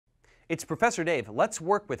It's Professor Dave. Let's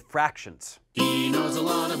work with fractions. He knows a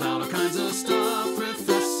lot about all kinds of stuff.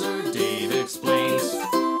 Professor Dave explains.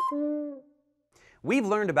 We've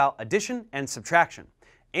learned about addition and subtraction,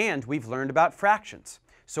 and we've learned about fractions.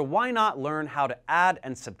 So why not learn how to add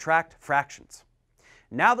and subtract fractions?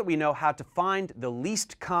 Now that we know how to find the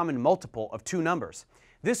least common multiple of two numbers,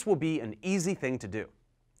 this will be an easy thing to do.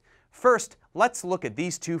 First, let's look at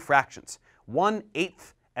these two fractions,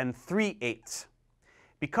 1/8 and 3/8.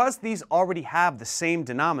 Because these already have the same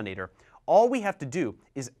denominator, all we have to do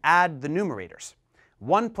is add the numerators.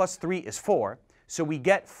 1 plus 3 is 4, so we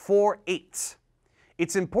get 4/8.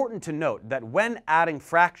 It's important to note that when adding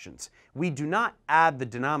fractions, we do not add the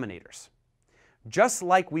denominators. Just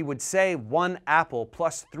like we would say 1 apple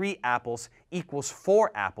plus 3 apples equals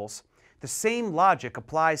 4 apples, the same logic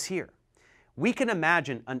applies here. We can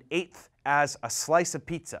imagine an eighth as a slice of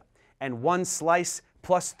pizza, and 1 slice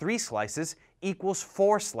plus 3 slices equals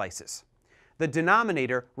 4 slices. The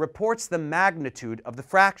denominator reports the magnitude of the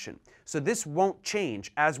fraction, so this won't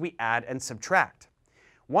change as we add and subtract.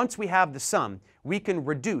 Once we have the sum, we can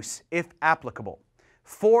reduce if applicable.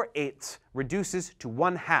 4/8 reduces to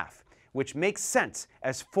 1/2, which makes sense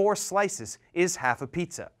as 4 slices is half a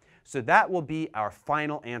pizza. So that will be our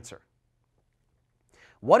final answer.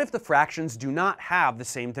 What if the fractions do not have the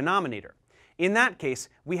same denominator? In that case,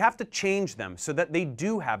 we have to change them so that they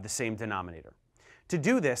do have the same denominator. To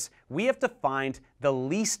do this, we have to find the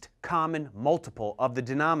least common multiple of the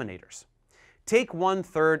denominators. Take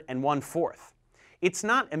 1/3 and 1/4. It's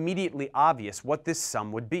not immediately obvious what this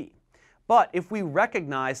sum would be. But if we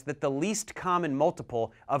recognize that the least common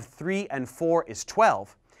multiple of 3 and 4 is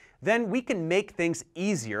 12, then we can make things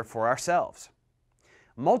easier for ourselves.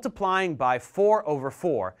 Multiplying by 4 over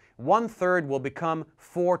 4, 1/3 will become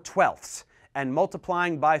 4/12, and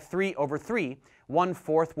multiplying by 3 over 3,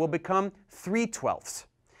 1/4 will become 3/12.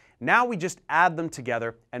 Now we just add them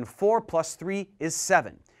together, and 4 plus 3 is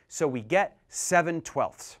 7, so we get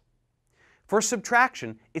 7/12. For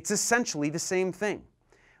subtraction, it's essentially the same thing.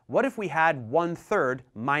 What if we had 1/3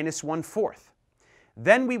 minus 1/4?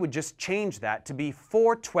 Then we would just change that to be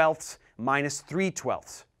 4/12 minus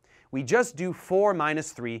 3/12. We just do 4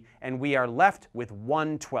 minus 3, and we are left with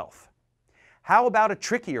 1/12. How about a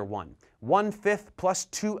trickier one, 1/5 plus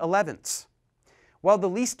 2/11? Well, the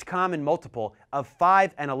least common multiple of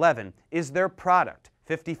 5 and 11 is their product,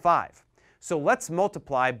 55. So let's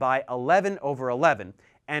multiply by 11 over 11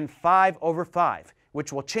 and 5 over 5,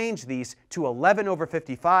 which will change these to 11 over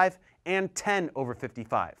 55 and 10 over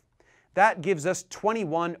 55. That gives us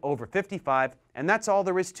 21 over 55, and that's all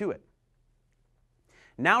there is to it.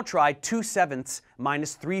 Now try 2/7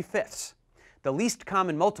 minus 3/5. The least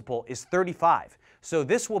common multiple is 35, so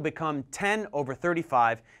this will become 10 over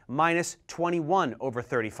 35 minus 21 over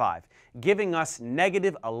 35, giving us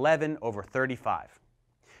negative 11 over 35.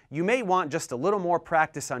 You may want just a little more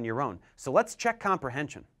practice on your own, so let's check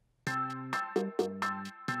comprehension.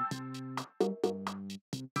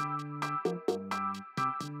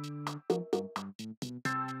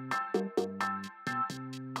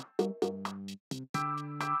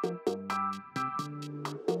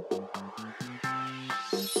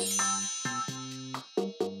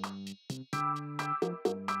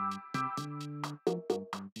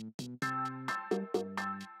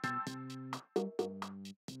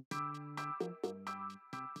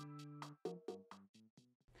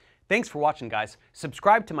 Thanks for watching, guys.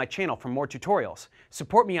 Subscribe to my channel for more tutorials.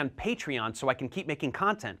 Support me on Patreon so I can keep making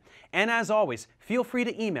content. And as always, feel free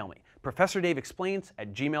to email me,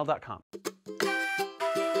 ProfessorDaveExplains@gmail.com.